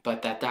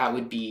 but that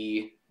would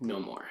be no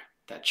more.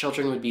 That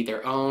children would be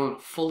their own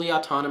fully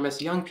autonomous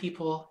young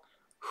people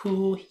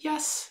who,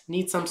 yes,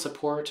 need some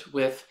support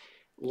with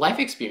life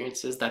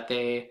experiences that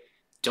they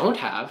don't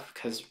have,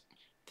 because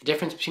the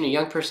difference between a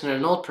young person and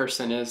an old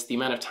person is the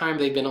amount of time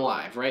they've been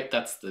alive, right?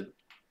 That's the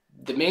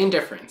main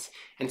difference.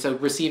 And so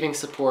receiving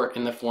support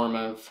in the form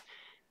of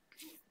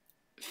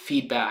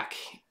feedback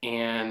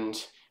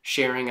and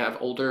sharing of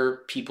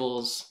older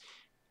people's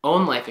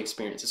own life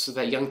experiences so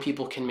that young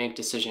people can make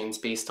decisions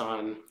based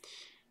on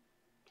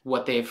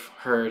what they've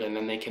heard and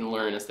then they can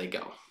learn as they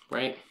go,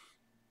 right?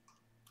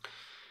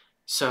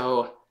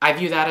 So I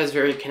view that as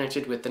very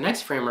connected with the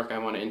next framework I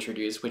want to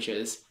introduce, which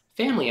is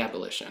family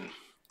abolition.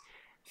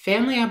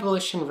 Family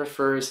abolition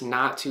refers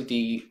not to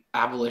the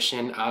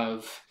abolition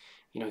of,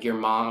 your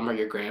mom or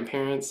your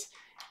grandparents.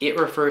 It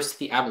refers to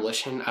the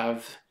abolition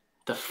of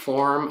the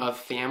form of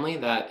family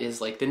that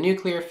is like the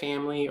nuclear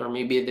family, or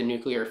maybe the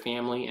nuclear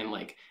family and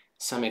like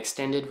some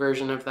extended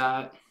version of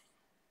that.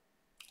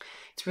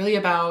 It's really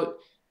about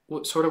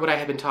sort of what I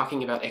have been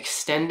talking about,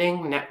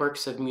 extending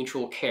networks of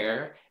mutual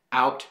care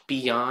out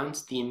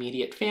beyond the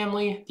immediate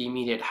family, the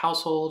immediate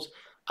household,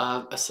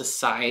 of a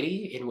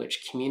society in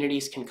which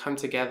communities can come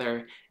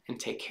together and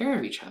take care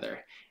of each other,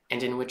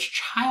 and in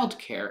which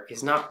childcare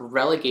is not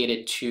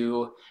relegated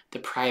to the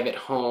private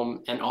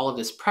home and all of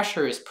this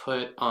pressure is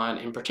put on,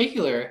 in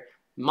particular,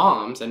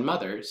 moms and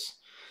mothers,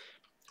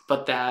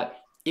 but that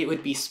it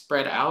would be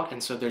spread out,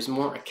 and so there's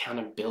more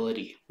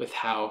accountability with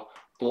how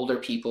older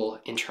people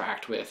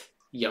interact with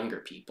younger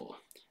people.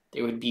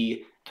 There would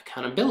be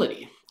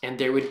accountability, and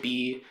there would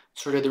be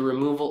sort of the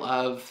removal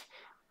of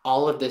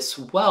all of this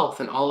wealth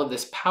and all of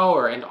this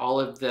power and all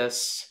of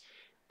this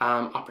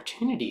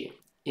opportunity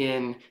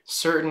in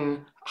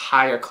certain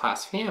higher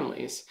class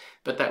families,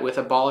 but that with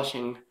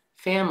abolishing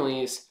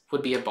families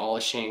would be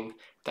abolishing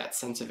that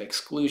sense of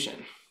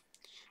exclusion.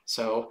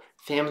 So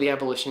family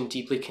abolition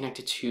deeply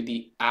connected to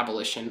the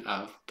abolition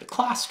of the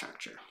class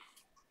structure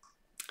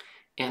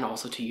and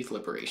also to youth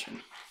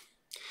liberation.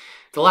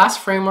 The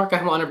last framework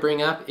I want to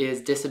bring up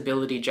is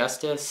disability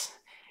justice.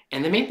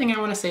 And the main thing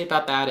I want to say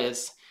about that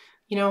is,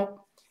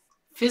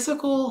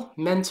 physical,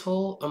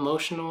 mental,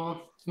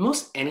 emotional,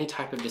 most any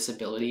type of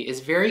disability is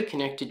very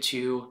connected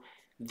to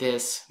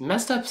this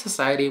messed up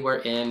society we're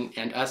in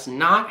and us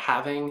not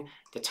having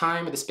the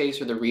time or the space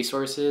or the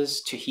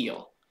resources to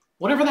heal,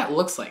 whatever that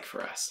looks like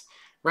for us,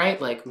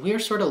 right? Like we're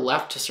sort of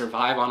left to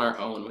survive on our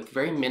own with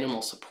very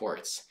minimal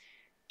supports.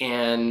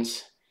 And,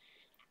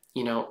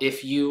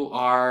 if you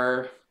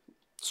are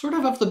sort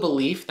of the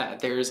belief that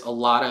there's a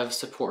lot of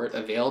support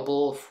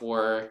available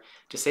for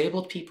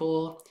disabled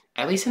people,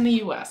 at least in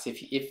the US.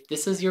 If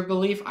this is your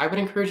belief, I would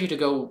encourage you to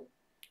go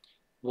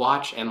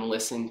watch and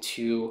listen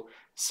to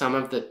some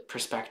of the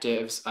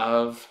perspectives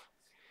of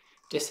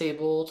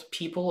disabled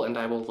people, and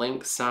I will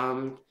link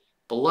some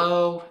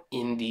below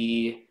in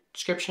the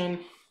description,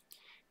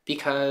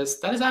 because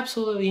that is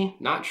absolutely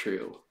not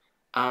true.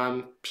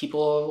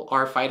 People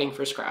are fighting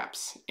for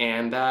scraps,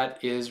 and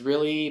that is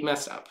really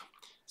messed up.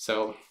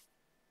 So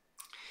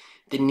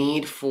the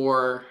need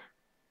for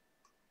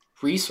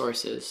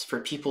resources for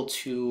people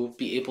to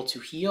be able to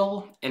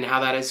heal, and how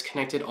that is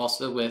connected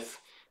also with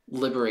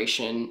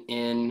liberation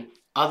in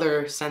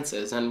other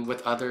senses and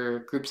with other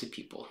groups of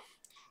people.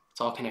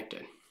 It's all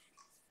connected.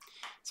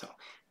 So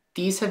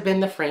these have been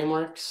the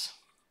frameworks.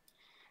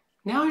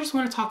 Now I just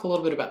want to talk a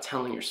little bit about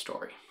telling your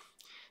story.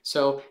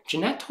 So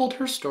Jennette told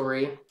her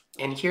story,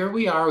 and here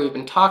we are. We've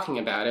been talking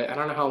about it. I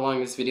don't know how long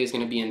this video is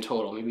going to be in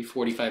total, maybe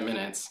 45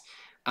 minutes.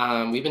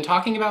 We've been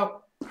talking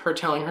about her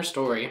telling her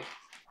story,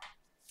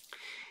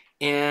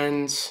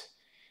 and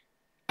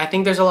I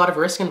think there's a lot of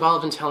risk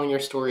involved in telling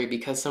your story,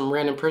 because some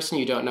random person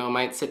you don't know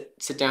might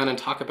sit down and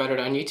talk about it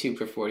on YouTube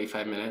for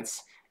 45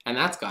 minutes, and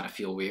that's gotta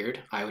feel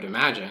weird, I would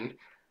imagine.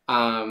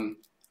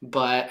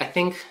 But I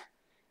think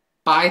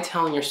by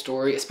telling your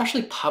story,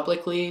 especially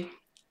publicly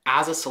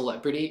as a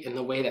celebrity in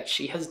the way that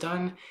she has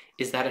done,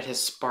 is that it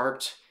has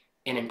sparked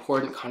an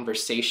important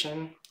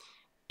conversation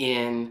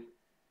in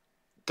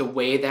the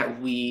way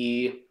that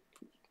we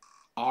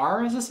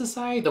are as a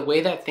society, the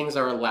way that things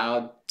are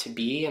allowed to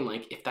be, and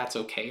like if that's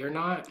okay or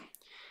not.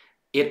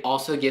 It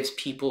also gives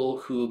people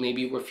who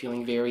maybe were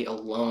feeling very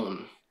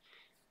alone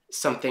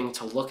something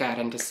to look at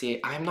and to say,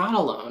 I'm not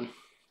alone,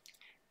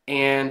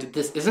 and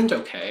this isn't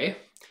okay,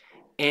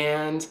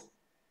 and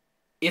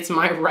it's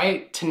my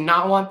right to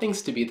not want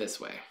things to be this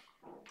way,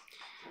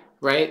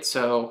 right?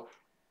 So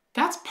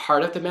that's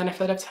part of the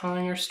benefit of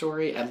telling your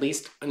story, at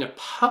least in a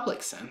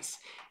public sense.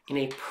 In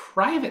a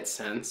private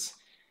sense,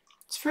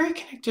 it's very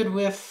connected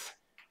with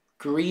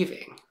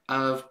grieving,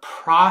 of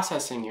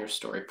processing your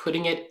story,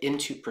 putting it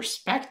into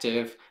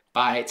perspective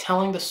by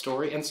telling the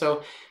story. And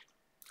so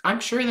I'm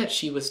sure that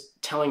she was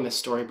telling this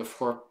story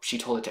before she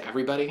told it to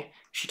everybody.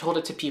 She told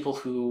it to people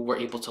who were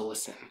able to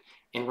listen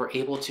and were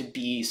able to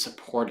be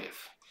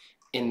supportive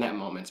in that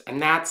moment.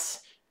 And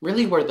that's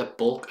really where the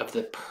bulk of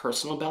the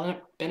personal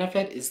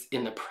benefit is,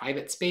 in the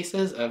private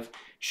spaces of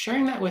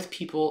sharing that with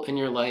people in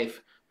your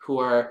life who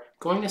are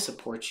going to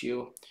support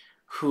you,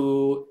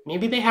 who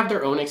maybe they have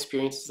their own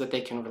experiences that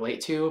they can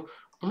relate to,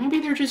 or maybe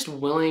they're just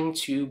willing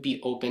to be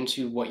open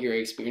to what your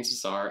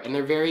experiences are, and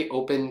they're very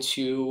open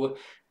to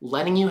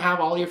letting you have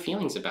all your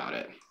feelings about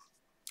it,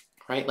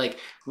 right? Like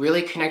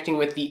really connecting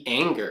with the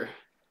anger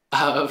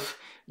of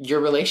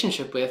your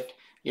relationship with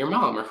your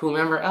mom or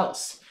whomever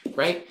else,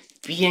 right?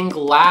 Being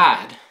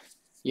glad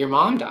your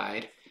mom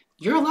died.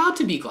 You're allowed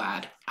to be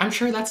glad. I'm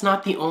sure that's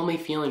not the only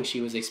feeling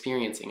she was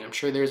experiencing. I'm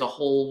sure there's a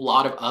whole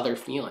lot of other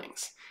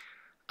feelings.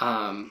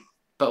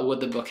 But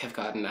would the book have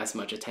gotten as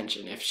much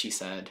attention if she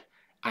said,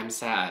 I'm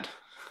sad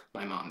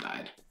my mom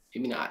died?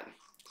 Maybe not.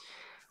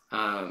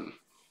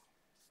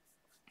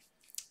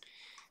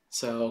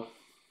 So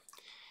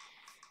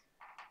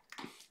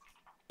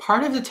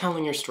part of the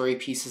telling your story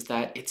piece is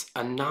that it's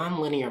a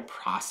non-linear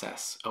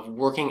process of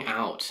working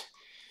out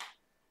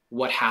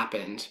what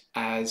happened.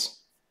 As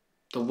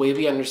the way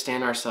we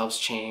understand ourselves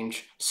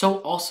change, so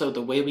also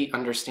the way we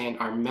understand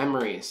our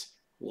memories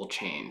will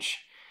change.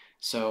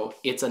 So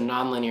it's a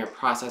non-linear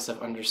process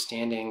of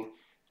understanding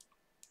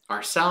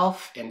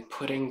ourselves and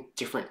putting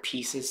different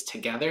pieces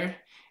together.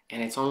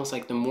 And it's almost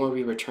like the more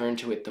we return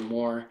to it, the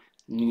more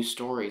new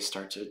stories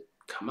start to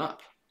come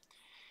up.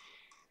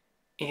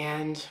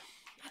 And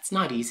that's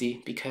not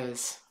easy,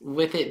 because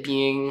with it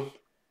being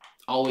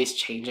always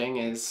changing,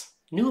 as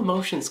new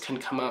emotions can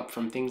come up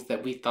from things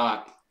that we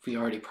thought we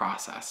already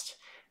processed.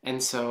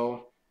 And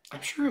so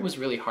I'm sure it was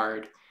really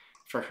hard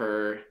for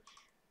her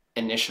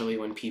initially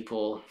when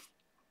people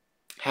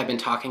had been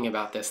talking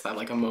about this, that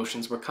like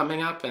emotions were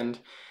coming up. And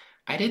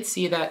I did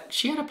see that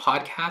she had a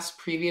podcast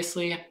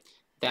previously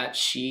that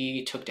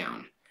she took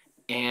down.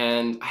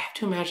 And I have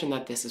to imagine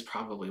that this is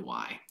probably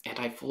why. And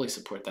I fully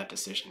support that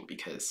decision,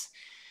 because,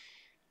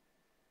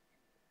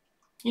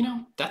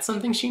 that's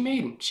something she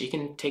made. She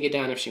can take it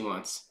down if she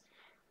wants.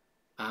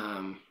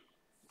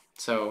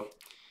 So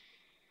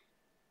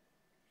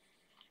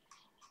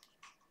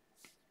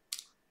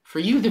for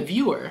you, the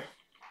viewer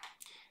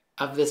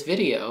of this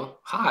video,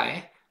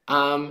 hi,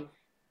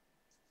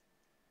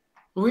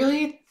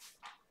 really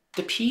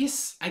the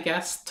piece, I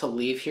guess, to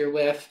leave here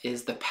with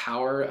is the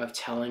power of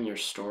telling your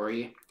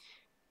story,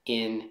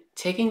 in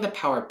taking the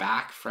power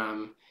back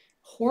from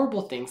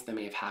horrible things that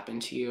may have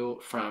happened to you,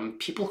 from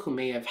people who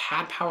may have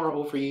had power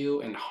over you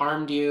and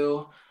harmed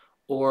you,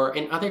 or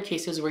in other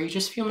cases where you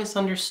just feel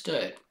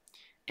misunderstood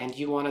and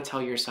you want to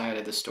tell your side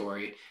of the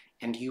story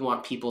and you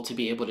want people to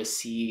be able to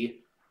see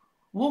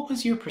what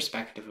was your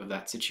perspective of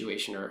that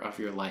situation or of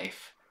your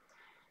life.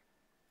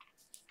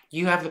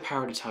 You have the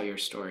power to tell your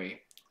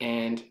story,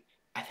 and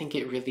I think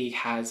it really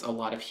has a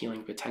lot of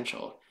healing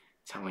potential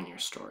telling your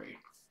story.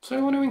 So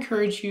I want to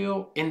encourage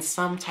you in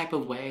some type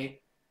of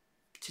way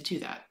to do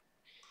that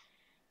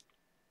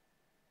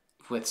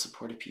with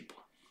supportive people.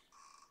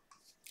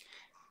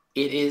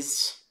 It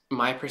is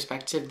my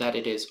perspective that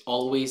it is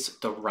always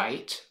the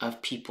right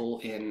of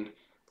people in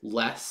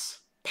less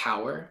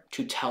power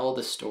to tell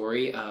the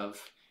story of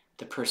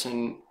the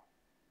person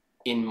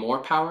in more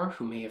power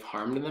who may have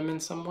harmed them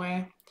in some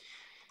way.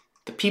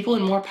 The people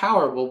in more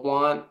power will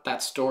want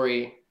that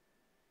story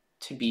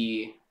to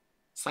be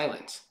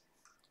silent,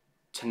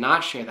 to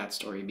not share that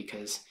story,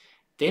 because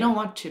they don't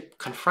want to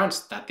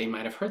confront that they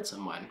might have hurt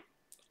someone.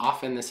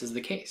 Often this is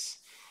the case.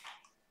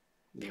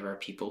 There are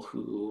people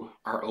who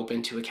are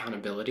open to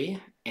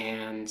accountability,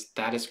 and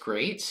that is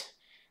great.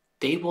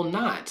 They will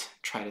not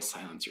try to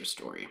silence your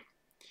story.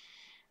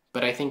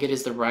 But I think it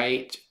is the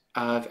right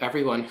of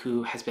everyone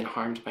who has been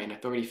harmed by an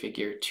authority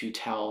figure to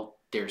tell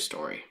their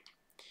story.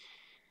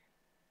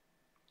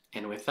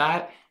 And with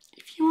that,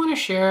 if you want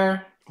to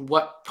share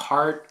what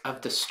part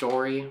of the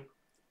story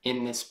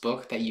in this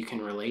book that you can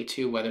relate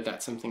to, whether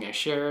that's something I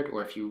shared,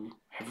 or if you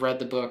have read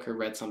the book or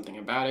read something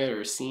about it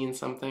or seen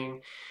something,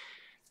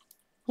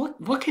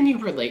 what can you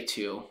relate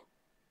to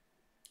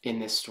in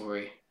this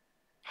story?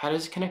 How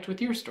does it connect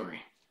with your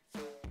story?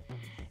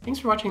 Thanks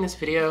for watching this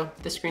video.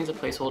 This screen's a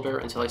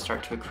placeholder until I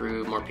start to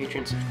accrue more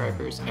Patreon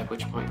subscribers, at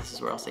which point this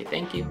is where I'll say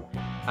thank you.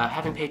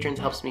 Having patrons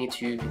helps me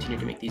to continue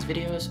to make these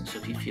videos, so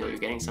if you feel you're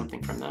getting something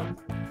from them,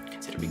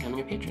 consider becoming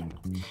a patron.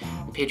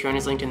 The Patreon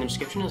is linked in the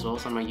description, as well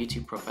as on my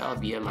YouTube profile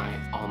via my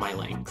All My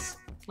Links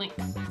link.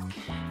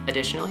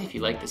 Additionally, if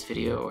you like this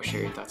video, or share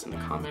your thoughts in the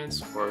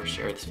comments, or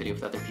share this video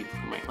with other people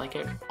who might like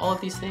it, all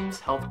of these things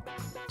help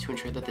to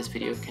ensure that this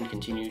video can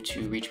continue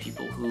to reach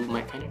people who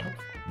might find it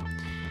helpful.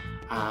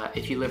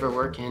 If you live or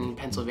work in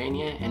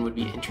Pennsylvania and would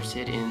be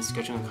interested in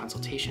scheduling a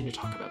consultation to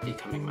talk about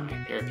becoming my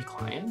therapy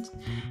client,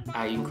 you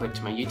can click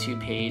to my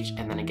YouTube page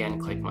and then again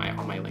click my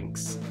All My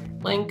Links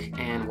link,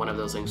 and one of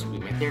those links will be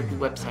my therapy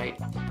website,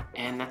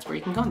 and that's where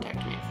you can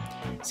contact me.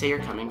 Say you're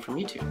coming from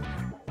YouTube.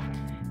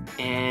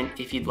 And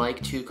if you'd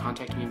like to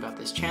contact me about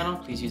this channel,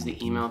 please use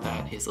the email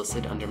that is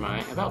listed under my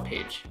About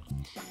page.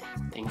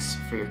 Thanks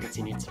for your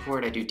continued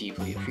support. I do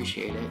deeply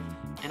appreciate it,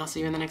 and I'll see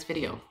you in the next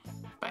video.